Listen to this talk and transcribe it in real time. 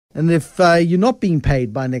And if you're not being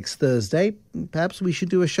paid by next Thursday, perhaps we should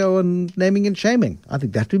do a show on naming and shaming. I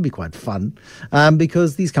think that would be quite fun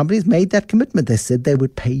because these companies made that commitment. They said they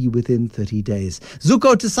would pay you within 30 days.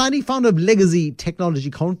 Zuko Tsani, founder of Legacy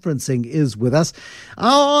Technology Conferencing, is with us.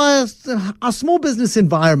 Our small business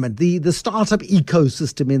environment, the startup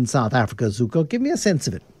ecosystem in South Africa, Zuko, give me a sense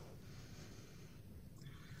of it.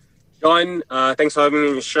 John, thanks for having me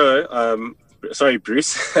on the show. Sorry,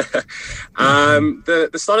 Bruce. The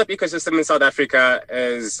startup ecosystem in South Africa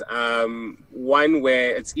is one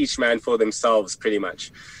where it's each man for themselves, pretty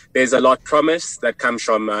much. There's a lot promised that comes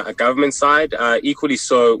from a government side, equally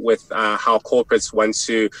so with how corporates want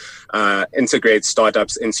to integrate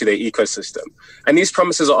startups into their ecosystem. And these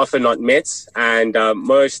promises are often not met, and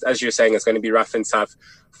most, as you're saying, it's going to be rough and tough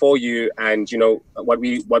for you. And what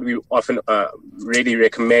we often really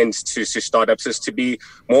recommend to startups is to be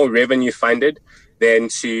more revenue funded than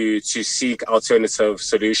to seek alternative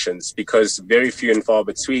solutions, because very few and far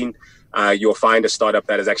between you'll find a startup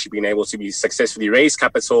that has actually been able to be successfully raise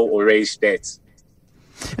capital or raise debt.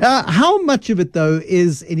 How much of it, though,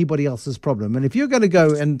 is anybody else's problem? And if you're going to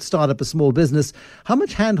go and start up a small business, how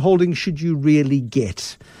much hand-holding should you really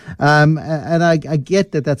get? And I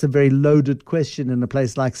get that that's a very loaded question in a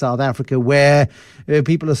place like South Africa, where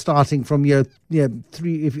people are starting from, in the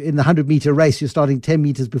 100-meter race, you're starting 10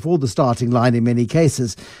 meters before the starting line in many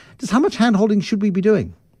cases. Just how much hand-holding should we be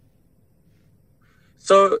doing?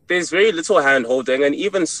 So there's very little hand-holding, and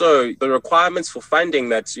even so, the requirements for funding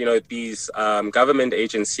that these government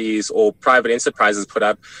agencies or private enterprises put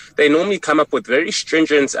up, they normally come up with very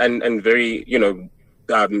stringent and very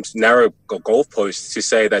narrow goalposts to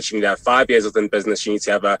say that you need to have 5 years within business, you need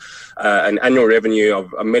to have an annual revenue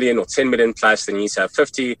of 1 million or 10 million plus, then you need to have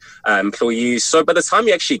 50 employees. So by the time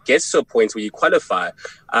you actually get to a point where you qualify,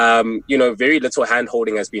 very little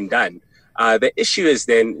hand-holding has been done. The issue is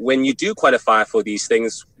then when you do qualify for these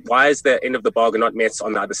things, why is the end of the bargain not met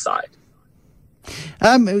on the other side?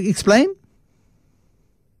 Explain.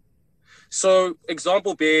 So,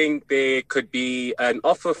 example being, there could be an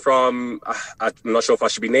offer from, I'm not sure if I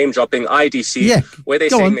should be name dropping, IDC, where they're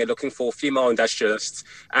saying they're looking for female industrialists.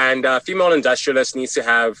 And female industrialists needs to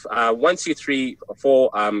have 1, 2, 3,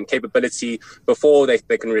 4 capability before they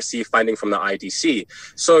can receive funding from the IDC.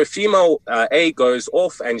 So, female A goes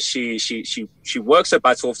off and she works her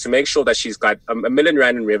butt off to make sure that she's got R1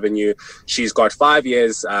 million in revenue. She's got 5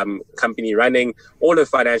 years company running. All her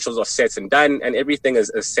financials are set and done, and everything is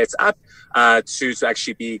set up to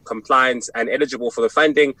actually be compliant and eligible for the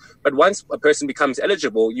funding. But once a person becomes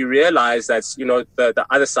eligible, you realize that the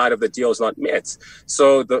other side of the deal is not met.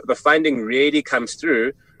 So the funding really comes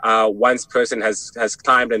through once person has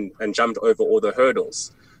climbed and jumped over all the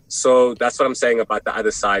hurdles. So that's what I'm saying about the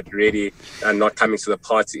other side really not coming to the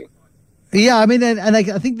party. Yeah, I mean, and I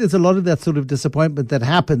think there's a lot of that sort of disappointment that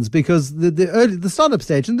happens because the startup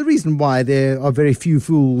stage, and the reason why there are very few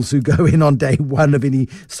fools who go in on day one of any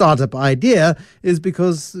startup idea is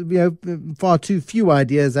because far too few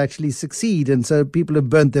ideas actually succeed, and so people have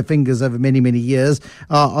burnt their fingers over many years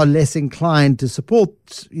are less inclined to support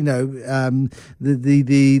the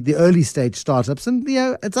early stage startups, and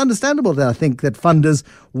it's understandable that I think that funders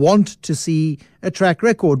want to see a track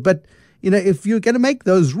record, but if you're going to make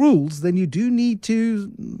those rules, then you do need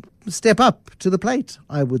to step up to the plate,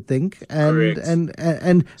 I would think,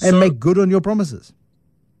 and make good on your promises.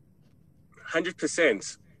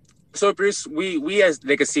 100%. So, Bruce, we as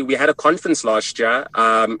Legacy, we had a conference last year,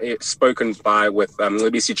 spoken by with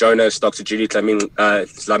Lebisi Jonas, Dr. Judy Dlamini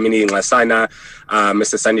Ngasana,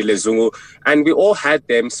 Mr. Sandy Lezungu, and we all had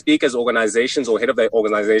them speak as organizations or head of their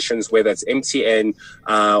organizations, whether it's MTN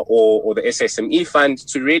or the SSME Fund,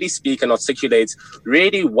 to really speak and articulate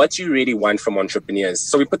really what you really want from entrepreneurs.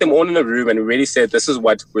 So we put them all in a room and we really said, this is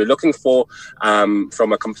what we're looking for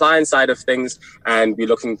from a compliance side of things, and we're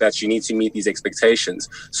looking that you need to meet these expectations.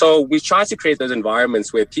 So we try to create those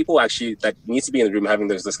environments where people actually that need to be in the room having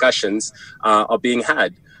those discussions are being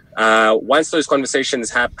had. Once those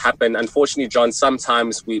conversations happen, unfortunately, John,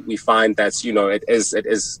 sometimes we find that it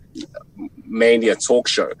is mainly a talk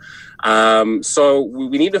show. So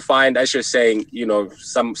we need to find, as you're saying,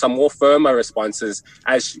 some more firmer responses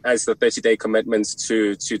as the 30-day commitments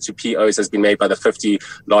to POs has been made by the 50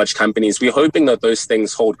 large companies. We're hoping that those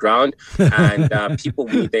things hold ground and people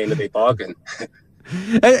meet the end of their bargain.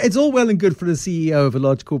 It's all well and good for the CEO of a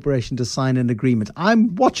large corporation to sign an agreement.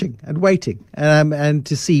 I'm watching and waiting and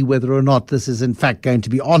to see whether or not this is in fact going to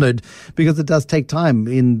be honoured, because it does take time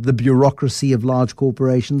in the bureaucracy of large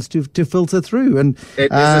corporations to filter through. And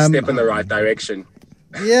it is a step in the right direction.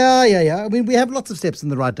 Yeah. I mean, we have lots of steps in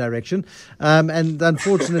the right direction, and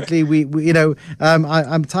unfortunately,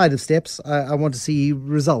 I'm tired of steps. I want to see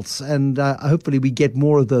results, and hopefully, we get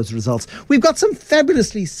more of those results. We've got some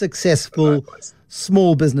fabulously successful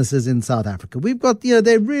small businesses in South Africa. We've got,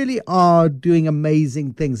 they really are doing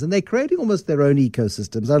amazing things, and they're creating almost their own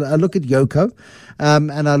ecosystems. I look at Yoco,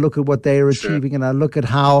 and I look at what they're achieving, and I look at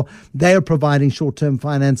how they're providing short-term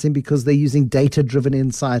financing because they're using data-driven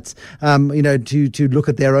insights, to look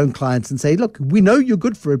at their own clients and say, look, we know you're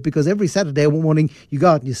good for it because every Saturday morning you go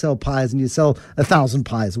out and you sell pies and you sell 1,000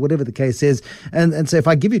 pies, or whatever the case is. And so if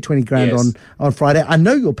I give you 20 grand on Friday, I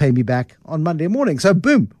know you'll pay me back on Monday morning. So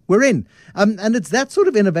boom, we're in. And it's that sort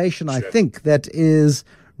of innovation, I think, that is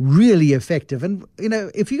really effective. And,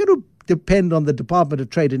 if you're going to depend on the Department of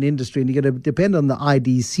Trade and Industry and you're going to depend on the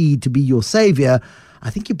IDC to be your savior, I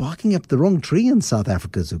think you're barking up the wrong tree in South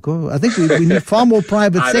Africa, Zuko. I think we need far more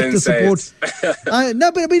private sector support.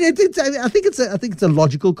 No, but I mean, I think it's a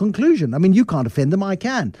logical conclusion. I mean, you can't offend them, I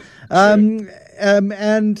can.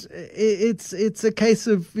 And it's a case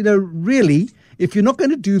of, really, if you're not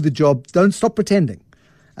going to do the job, don't stop pretending.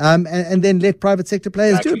 And then let private sector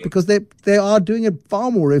players do it, because they are doing it far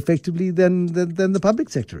more effectively than the public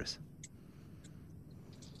sector is.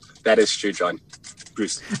 That is true, John.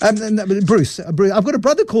 Bruce. Bruce, I've got a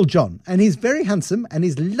brother called John, and he's very handsome and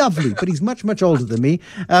he's lovely, but he's much, much older than me.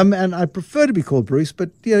 And I prefer to be called Bruce, but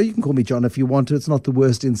you can call me John if you want to. It's not the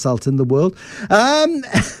worst insult in the world.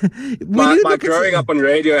 My growing up on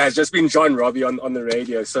radio has just been John Robbie on the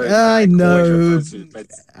radio. So I know.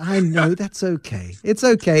 I know, that's okay. It's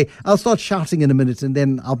okay. I'll start shouting in a minute and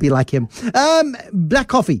then I'll be like him. Black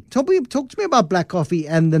Coffee. Talk to me about Black Coffee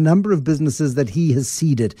and the number of businesses that he has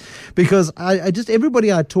seeded, because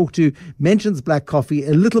everybody I talk to mentions Black Coffee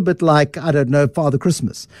a little bit like, I don't know, Father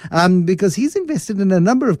Christmas, because he's invested in a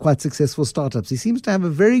number of quite successful startups. He seems to have a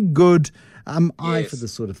very good eye for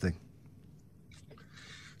this sort of thing.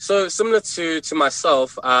 So similar to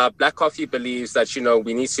myself, Black Coffee believes that,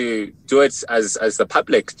 we need to do it as the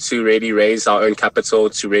public to really raise our own capital,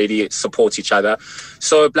 to really support each other.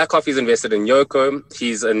 So Black Coffee's invested in Yoco.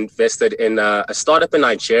 He's invested in a startup in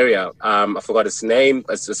Nigeria. I forgot its name.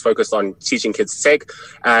 It's focused on teaching kids tech,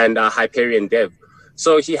 and Hyperion Dev.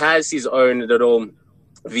 So he has his own little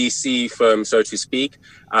VC firm, so to speak.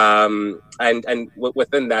 And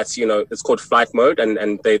within that, it's called Flight Mode,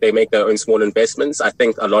 and they make their own small investments. I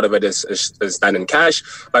think a lot of it is done in cash,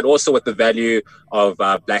 but also with the value of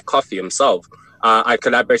Black Coffee himself. I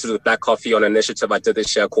collaborated with Black Coffee on an initiative I did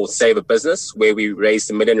this year called Save a Business, where we raised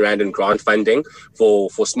R1 million in grant funding for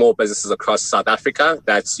small businesses across South Africa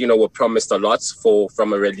that, were promised a lot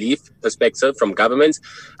from a relief perspective from government.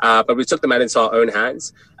 But we took the matter into our own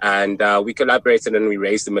hands, and we collaborated and we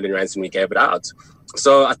raised R1 million and we gave it out.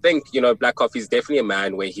 So I think, Black Coffee is definitely a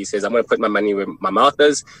man where he says, I'm going to put my money where my mouth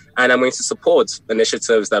is, and I'm going to support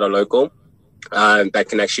initiatives that are local, that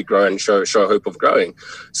can actually grow and show hope of growing.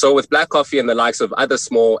 So with Black Coffee and the likes of other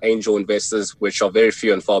small angel investors, which are very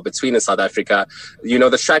few and far between in South Africa,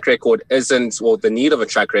 the track record isn't, or the need of a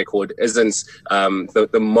track record isn't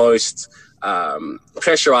the most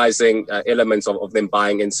pressurizing elements of them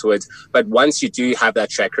buying into it. But once you do have that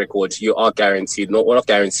track record, you are guaranteed, not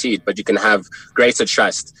guaranteed, but you can have greater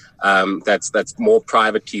trust that's more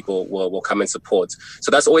private people will come and support. So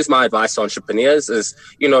that's always my advice to entrepreneurs is,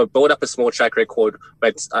 build up a small track record,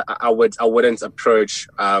 but I wouldn't approach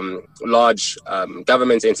large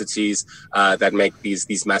government entities that make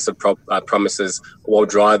these massive promises.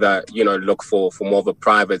 Would rather, look for more of a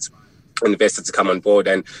private investor to come on board.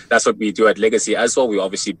 And that's what we do at Legacy as well. We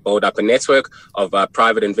obviously build up a network of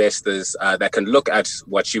private investors that can look at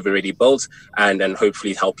what you've already built and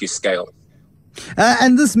hopefully help you scale.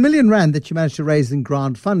 And this R1 million that you managed to raise in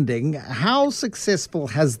grant funding, how successful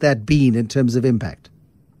has that been in terms of impact?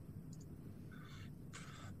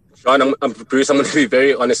 John, Bruce, I'm going to be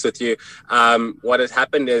very honest with you. What has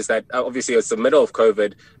happened is that obviously it's the middle of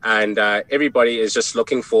COVID, and everybody is just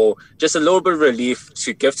looking for just a little bit of relief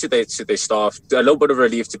to give to their staff, a little bit of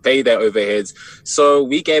relief to pay their overheads. So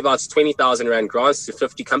we gave out 20,000 Rand grants to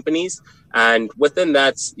 50 companies. And within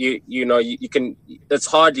that, you can, it's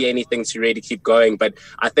hardly anything to really keep going. But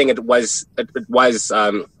I think it was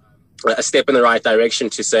a step in the right direction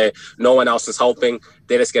to say no one else is helping.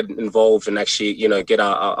 Let us get involved and actually, get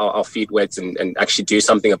our feet wet and actually do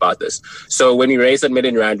something about this. So when we raised that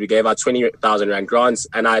R1 million, we gave out 20,000 Rand grants,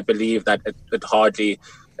 and I believe that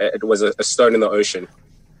it was a stone in the ocean.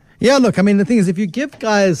 Yeah, look, I mean, the thing is, if you give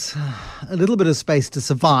guys a little bit of space to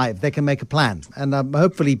survive, they can make a plan. And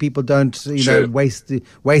hopefully people don't, waste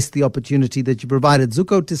the opportunity that you provided.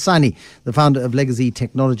 Zuko Tisani, the founder of Legacy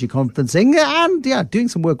Technology Conferencing, and doing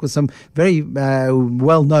some work with some very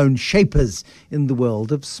well-known shapers in the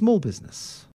world of small business.